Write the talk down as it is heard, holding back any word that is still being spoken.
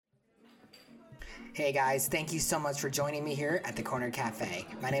Hey guys, thank you so much for joining me here at the Corner Cafe.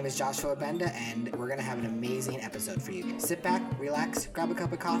 My name is Joshua Benda, and we're going to have an amazing episode for you. Sit back, relax, grab a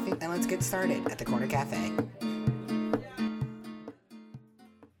cup of coffee, and let's get started at the Corner Cafe.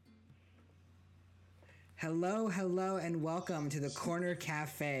 Hello, and welcome to the Corner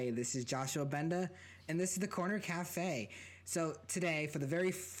Cafe. This is Joshua Benda, and this is the Corner Cafe. So today, for the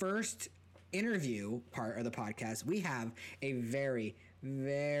very first interview part of the podcast, we have a very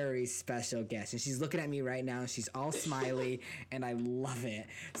special guest, and she's looking at me right now. She's all smiley, and I love it.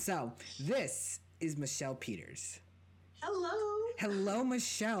 So this is Michelle Peters. Hello,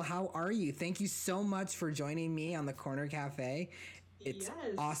 Michelle. How are you? Thank you so much for joining me on the Corner Cafe. It's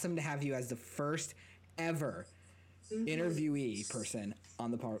awesome to have you as the first ever interviewee person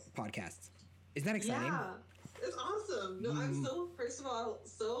on the podcast. Isn't that exciting? Yeah, it's awesome. No, I'm first of all,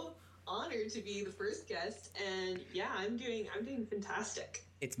 so honored to be the first guest, and yeah, I'm doing fantastic.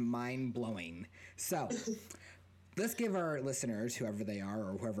 It's mind-blowing. So let's give our listeners, whoever they are,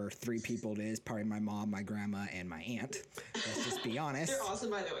 or whoever three people it is, probably my mom, my grandma, and my aunt, let's just be honest. They're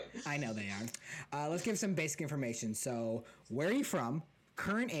awesome, by the way. I know they are. Let's give some basic information. So where are you from,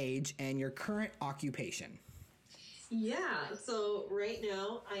 current age, and your current occupation? Yeah, so right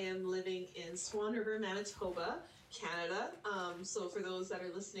now I am living in Swan River, Manitoba, Canada. So for those that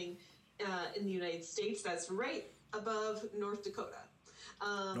are listening in the United States, that's right above North Dakota.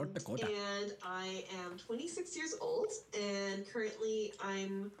 North Dakota. And I am 26 years old, and currently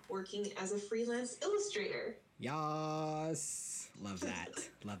I'm working as a freelance illustrator. Yes. Love that.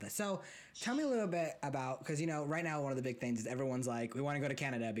 Love that. So tell me a little bit about, because, right now one of the big things is everyone's like, we want to go to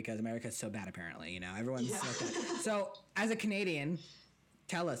Canada because America's so bad, apparently. Everyone's like that. So as a Canadian,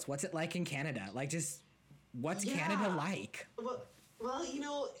 tell us, what's it like in Canada? Like, just what's Canada like? Well,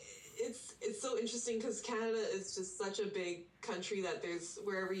 it's so interesting because Canada is just such a big country that there's,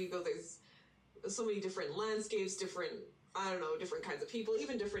 wherever you go, there's so many different landscapes, different kinds of people,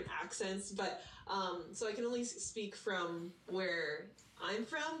 even different accents. But so I can only speak from where I'm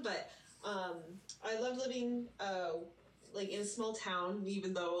from, but I love living in a small town,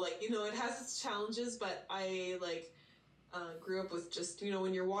 even though it has its challenges, but I grew up with just,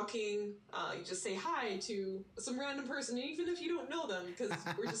 when you're walking, you just say hi to some random person, even if you don't know them, because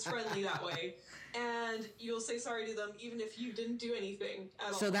we're just friendly that way. And you'll say sorry to them, even if you didn't do anything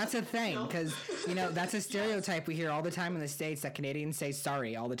at all. So that's a thing, because, that's a stereotype we hear all the time in the States, that Canadians say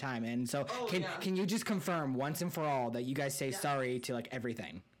sorry all the time. And so can you just confirm once and for all that you guys say sorry to,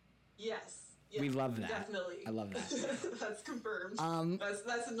 everything? Yes. Yeah, we love that. Definitely. I love that. That's confirmed. That's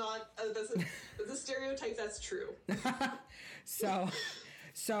a stereotype that's true.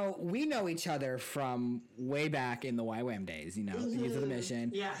 So we know each other from way back in the YWAM days, Youth of the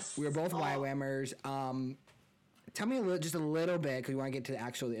Mission. Yes. We were both YWAMers. Tell me just a little bit, because we want to get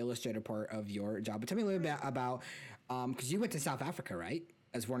to the Illustrator part of your job, but tell me a little bit about, because you went to South Africa, right?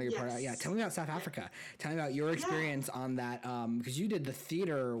 As one of your part. Yeah, tell me about South Africa. Tell me about your experience on that, because you did the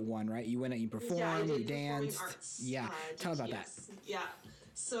theater one, right? You went and you performed, you danced. Arts, tell me about that. Yeah.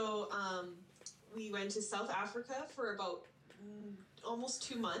 So we went to South Africa for about almost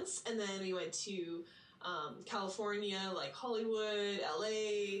 2 months, and then we went to California, like Hollywood,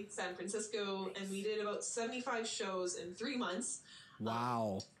 LA, San Francisco, and we did about 75 shows in 3 months.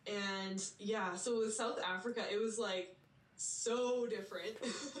 Wow. So with South Africa, it was so different.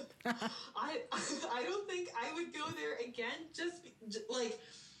 I don't think I would go there again. Just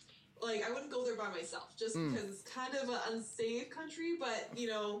I wouldn't go there by myself, just because it's kind of an unsafe country. But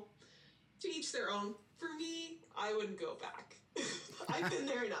to each their own. For me, I wouldn't go back. I've been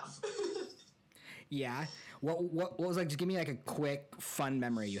there enough. Yeah. What was just give me a quick fun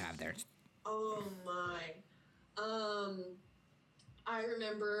memory you have there. Oh my. I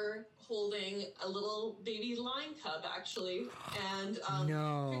remember holding a little baby lion cub, actually, and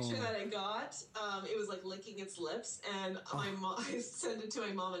the picture that I got, it was licking its lips, and I sent it to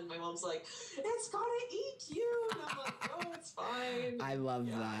my mom, and my mom's like, "It's gonna eat you," and I'm like, "Oh, it's fine." I love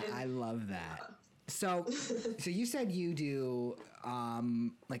that. I love that. Yeah. So you said you do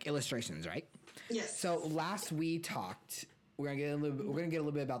illustrations, right? Yes. So last we talked, we're gonna get a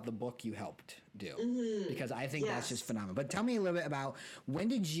little bit about the book you helped do, because I think that's just phenomenal. But tell me a little bit about, when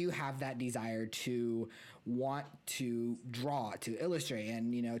did you have that desire to want to draw, to illustrate,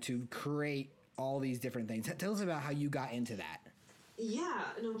 and to create all these different things? Tell us about how you got into that. Yeah,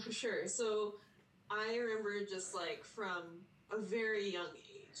 no, for sure. So I remember just from a very young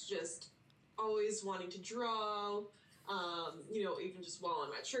age, just always wanting to draw. Even just while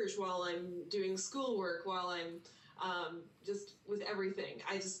I'm at church, while I'm doing schoolwork, while I'm just with everything.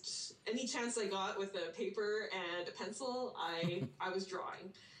 Any chance I got with a paper and a pencil, I was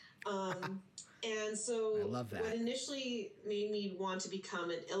drawing. And so I love that. what initially made me want to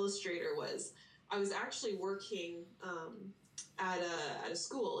become an illustrator was I was actually working at a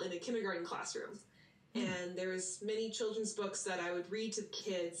school in a kindergarten classroom. And there was many children's books that I would read to the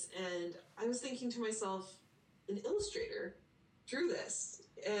kids. And I was thinking to myself, an illustrator drew this.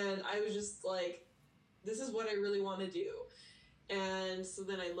 And I was just like, this is what I really want to do. And so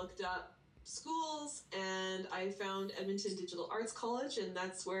then I looked up schools and I found Edmonton Digital Arts College, and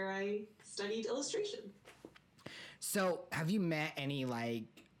that's where I studied illustration. So have you met any, like,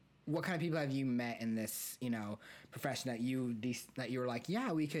 what kind of people have you met in this, profession that you were like,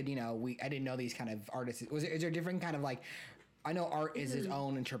 yeah, we could, I didn't know these kind of artists. Is there a different kind of, like, I know art is its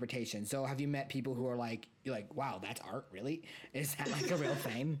own interpretation. So have you met people who are like, you're like, wow, that's art, really? Is that like a real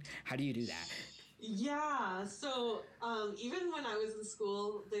thing? How do you do that? Yeah. So even when I was in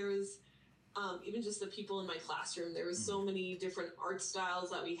school, there was even just the people in my classroom, there was so many different art styles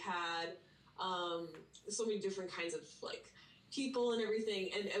that we had, so many different kinds of like people and everything.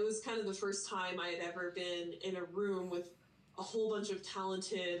 And it was kind of the first time I had ever been in a room with a whole bunch of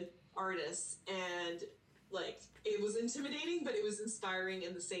talented artists, and like it was intimidating, but it was inspiring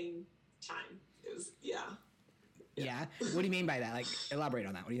in the same time. It was, Yeah. What do you mean by that? Like, elaborate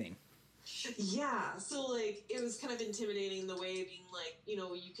on that. What do you think? Yeah, so like it was kind of intimidating the way of being like,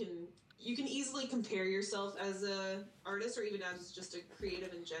 you can easily compare yourself as a artist or even as just a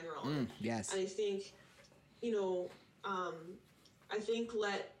creative in general. Yes. And I think, I think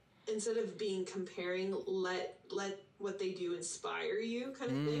instead of being comparing, let what they do inspire you,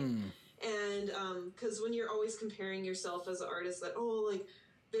 kind of thing. And because when you're always comparing yourself as an artist, that like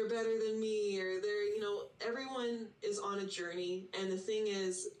they're better than me, or they're, everyone is on a journey. And the thing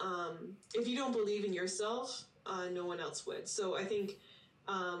is, if you don't believe in yourself, no one else would. So I think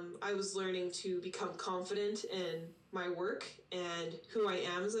I was learning to become confident in my work and who I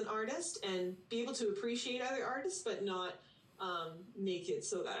am as an artist, and be able to appreciate other artists, but not make it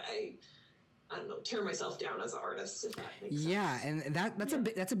so that I don't know, tear myself down as an artist, if that makes sense. Yeah, and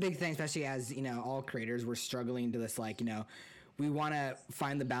that's a big thing, especially as, all creators, we're struggling to this, like, we want to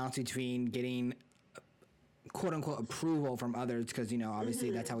find the balance between getting quote unquote approval from others, because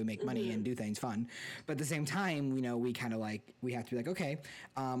obviously that's how we make money and do things fun, but at the same time we kind of like, we have to be like, okay,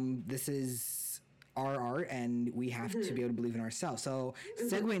 this is our art and we have to be able to believe in ourselves. So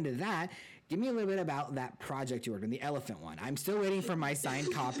segueing into that, give me a little bit about that project you worked on, the elephant one. I'm still waiting for my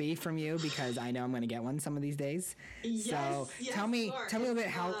signed copy from you, because I know I'm going to get one some of these days. Yes, so tell me a little bit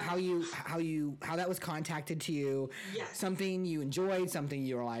how that was contacted to you. Yes. Something you enjoyed, something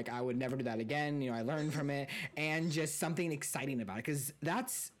you were like, I would never do that again. I learned from it, and just something exciting about it, because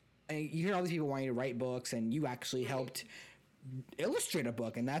you hear all these people wanting to write books, and you actually helped illustrate a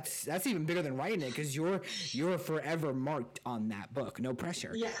book, and that's even bigger than writing it, because you're forever marked on that book. No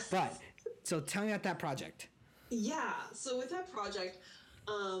pressure. Yes. But so tell me about that project. Yeah. So with that project,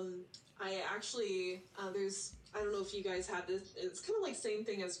 I actually I don't know if you guys have this. It's kind of like same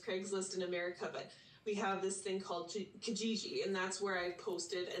thing as Craigslist in America, but we have this thing called Kijiji, and that's where I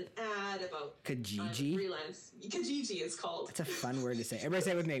posted an ad about Kijiji. Freelance. Kijiji is called. That's a fun word to say. Everybody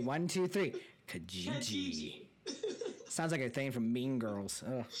say it with me. 1, 2, 3. Kijiji. Sounds like a thing from Mean Girls.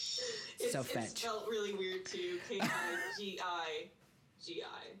 Ugh. So fetch. It's spelled really weird too. Kijigi.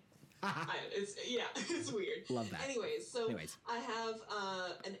 It's weird. Love that. Anyways, I have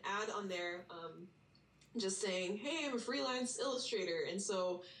an ad on there, just saying, hey, I'm a freelance illustrator, and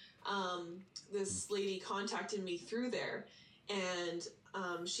so this lady contacted me through there,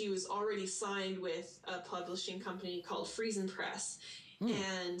 and she was already signed with a publishing company called Friesen Press,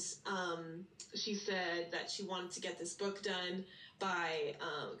 and she said that she wanted to get this book done by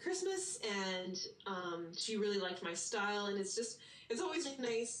Christmas, and she really liked my style, and it's always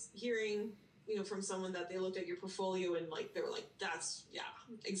nice hearing from someone that they looked at your portfolio and like they were like, that's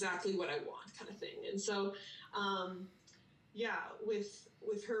exactly what I want, kind of thing. And so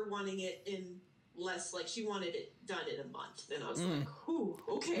with her wanting it in less, like she wanted it done in a month, and I was like, ooh,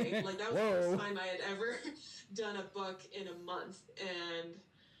 okay. Like that was the first time I had ever done a book in a month, and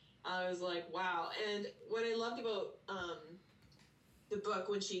I was like, wow. And what I loved about the book,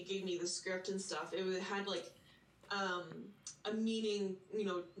 when she gave me the script and stuff, it had like a meaning,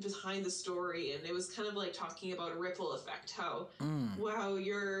 behind the story, and it was kind of like talking about a ripple effect, how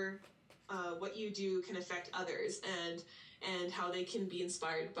your what you do can affect others, and how they can be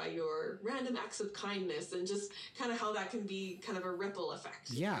inspired by your random acts of kindness, and just kind of how that can be kind of a ripple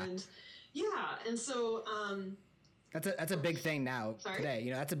effect. And so that's a big thing now. Sorry?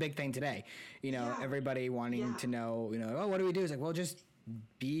 Today. That's a big thing today. Everybody wanting to know, oh, what do we do? It's like, well, just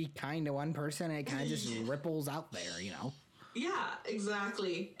be kind to one person, and it kind of just ripples out there. Yeah,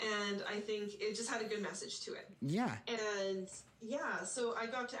 exactly. And I think it just had a good message to it. Yeah. And yeah, so I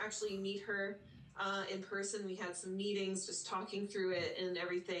got to actually meet her in person. We had some meetings just talking through it and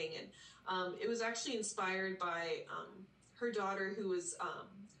everything. And it was actually inspired by her daughter who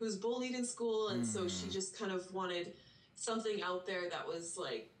was bullied in school. And so she just kind of wanted something out there that was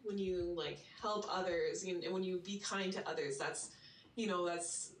like, when you like help others and when you be kind to others, that's,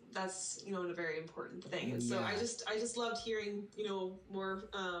 that's a very important thing. And so I just loved hearing more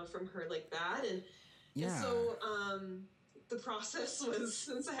from her like that. And so the process was,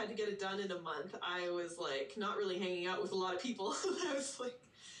 since I had to get it done in a month, I was like not really hanging out with a lot of people. I was like,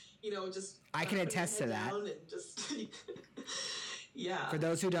 just I can attest to that. And just yeah. For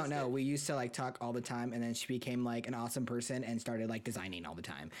those who don't know, we used to like talk all the time, and then she became like an awesome person and started like designing all the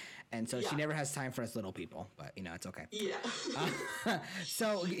time. And so she never has time for us little people, but it's okay. Yeah.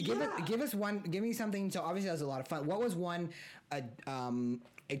 So give me something. So obviously that was a lot of fun. What was one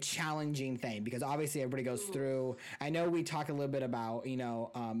a challenging thing? Because obviously everybody goes through. I know we talked a little bit about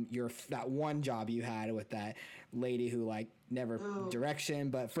that one job you had with that lady who like never direction,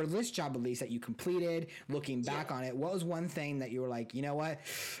 but for this job at least that you completed, looking back on it, what was one thing that you were like, you know what,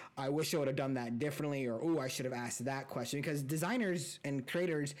 I wish I would have done that differently, or I should have asked that question? Because designers and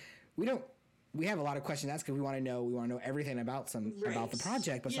creators, we have a lot of questions asked because we want to know everything about about the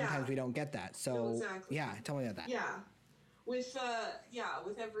project, but sometimes we don't get that. So tell me about that.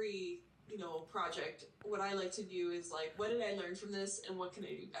 With every project, what I like to do is like, what did I learn from this and what can I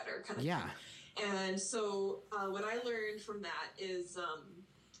do better, kind of thing. And so what I learned from that is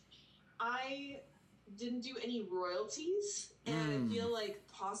I didn't do any royalties, and I feel like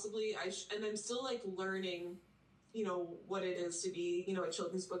possibly and I'm still like learning what it is to be a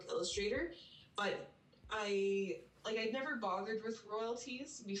children's book illustrator, but I'd never bothered with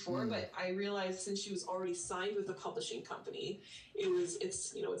royalties before, but I realized since she was already signed with a publishing company,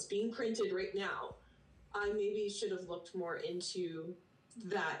 it's being printed right now. I maybe should have looked more into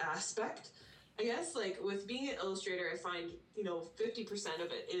that aspect. I guess like with being an illustrator, I find 50%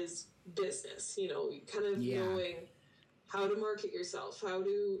 of it is business. Kind of knowing how to market yourself, how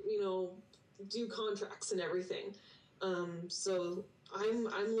to do contracts and everything. So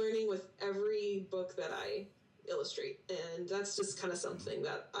I'm learning with every book that I illustrate, and that's just kind of something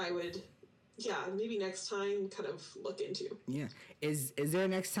that I would maybe next time kind of look into. Is there a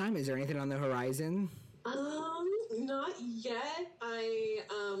next time? Is there anything on the horizon? Not yet.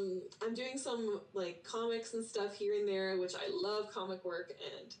 I'm doing some like comics and stuff here and there, which I love comic work.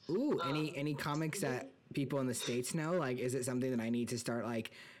 And any comics that people in the States know? Like, is it something that I need to start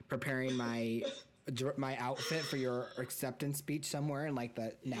like preparing my outfit for your acceptance speech somewhere in like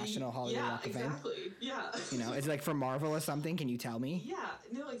the National Hollywood Walk of Fame? Exactly. Yeah. Is it like for Marvel or something? Can you tell me? Yeah.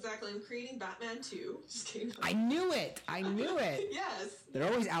 No, exactly. I'm creating Batman 2. Just kidding. I knew it. Yes. They're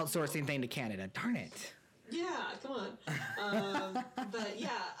always outsourcing things to Canada. Darn it. Yeah, come on. But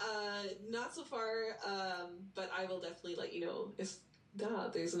not so far. But I will definitely let you know if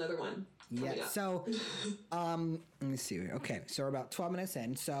there's another one. Yeah. So, let me see here. Okay, so we're about 12 minutes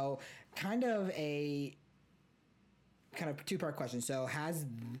in. So, kind of a two-part question. So,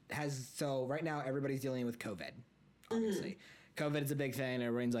 so right now everybody's dealing with COVID, obviously. COVID is a big thing.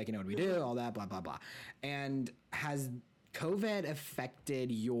 Everyone's like, what do we do? All that, blah blah blah. And has COVID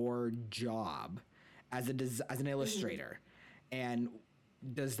affected your job as an illustrator? And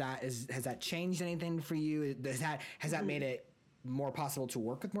has that changed anything for you? Has that made it more possible to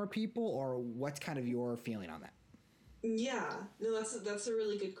work with more people, or what's kind of your feeling on that? Yeah, no, that's a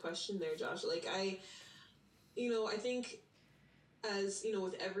really good question there, Josh. Like I think as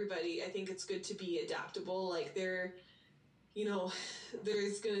with everybody, I think it's good to be adaptable. Like there's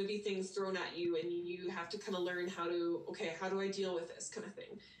going to be things thrown at you, and you have to kind of learn how do I deal with this kind of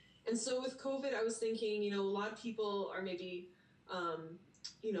thing. And so with COVID, I was thinking, a lot of people are maybe,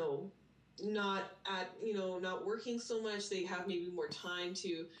 not working so much. They have maybe more time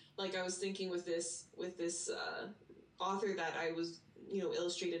to, like I was thinking with this author that I was,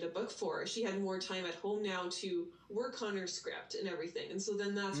 illustrated a book for. She had more time at home now to work on her script and everything. And so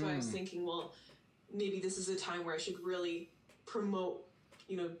then that's why I was thinking, well, maybe this is a time where I should really promote,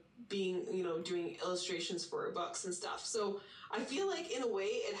 being, doing illustrations for books and stuff. So I feel like in a way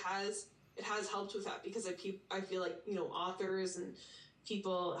it has helped with that, because I feel like, authors and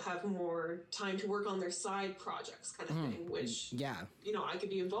people have more time to work on their side projects kind of thing, which, I could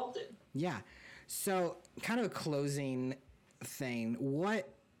be involved in. Yeah. So kind of a closing thing,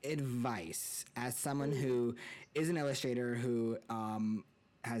 what advice, as someone who is an illustrator who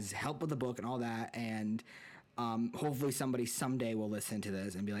has helped with the book and all that, and Hopefully somebody someday will listen to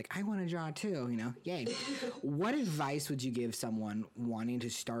this and be like, I want to draw too, yay. What advice would you give someone wanting to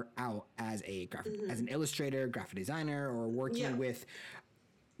start out as as an illustrator, graphic designer, or working with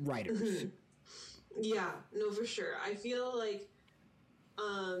writers? Yeah, no, for sure. I feel like,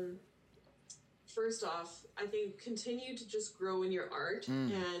 first off, I think continue to just grow in your art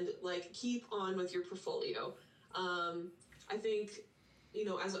and like keep on with your portfolio. I think,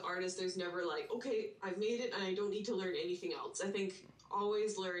 as an artist, there's never like, okay, I've made it and I don't need to learn anything else. I think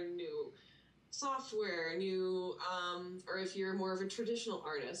always learn new software, or if you're more of a traditional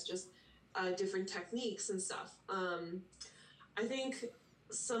artist, just different techniques and stuff. I think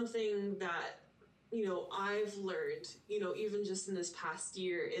something that I've learned, even just in this past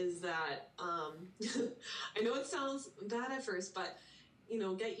year is that, I know it sounds bad at first, but,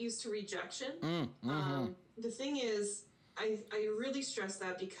 get used to rejection. The thing is, I really stress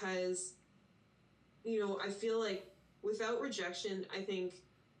that because, I feel like without rejection, I think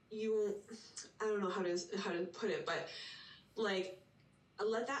you won't, I don't know how to put it, but like,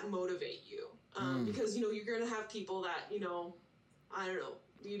 let that motivate you. Because, you're going to have people that, I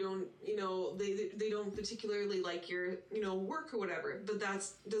don't know, they don't particularly like your, work or whatever, but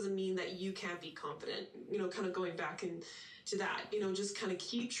doesn't mean that you can't be confident, kind of going back into that, just kind of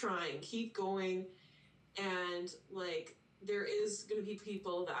keep trying, keep going. And like, there is going to be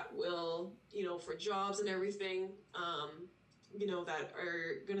people that will, for jobs and everything, that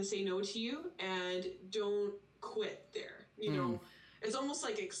are going to say no to you, and don't quit there. It's almost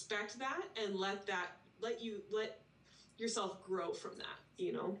like expect that and let yourself grow from that.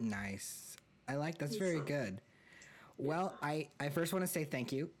 Nice. I like that's very good. Well, I first want to say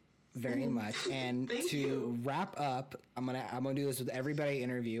thank you very much, and to wrap up, I'm gonna do this with everybody I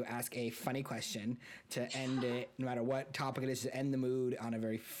interview. Ask a funny question to end it, no matter what topic it is, to end the mood on a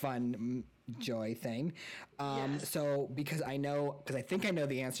very fun joy thing. So because I think I know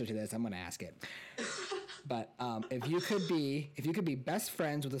the answer to this, I'm gonna ask it. But if you could be best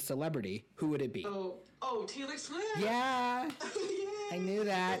friends with a celebrity, who would it be? Oh, Taylor Swift. Yeah. I knew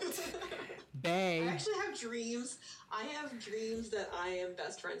that. Bae. I actually have dreams. I have dreams that I am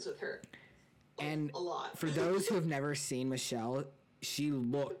best friends with her. And a lot. For those who have never seen Michelle, she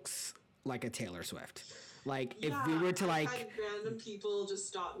looks like a Taylor Swift. Like, if we were to like... I've had random people just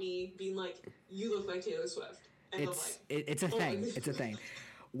stop me being like, you look like Taylor Swift. And it's a thing. It's a thing.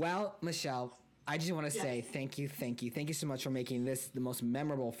 Well, Michelle, I just want to say thank you so much for making this the most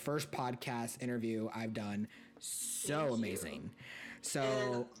memorable first podcast interview I've done. So amazing.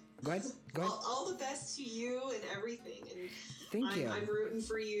 So, go ahead. All the best to you and everything. And thank you. I'm rooting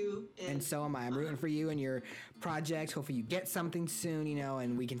for you. And so am I. I'm rooting for you and your project. Hopefully you get something soon,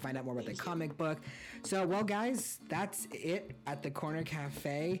 and we can find out more about the comic book. So, well, guys, that's it at the Corner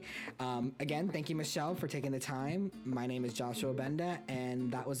Cafe. Again, thank you, Michelle, for taking the time. My name is Joshua Benda,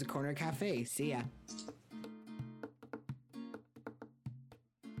 and that was the Corner Cafe. See ya.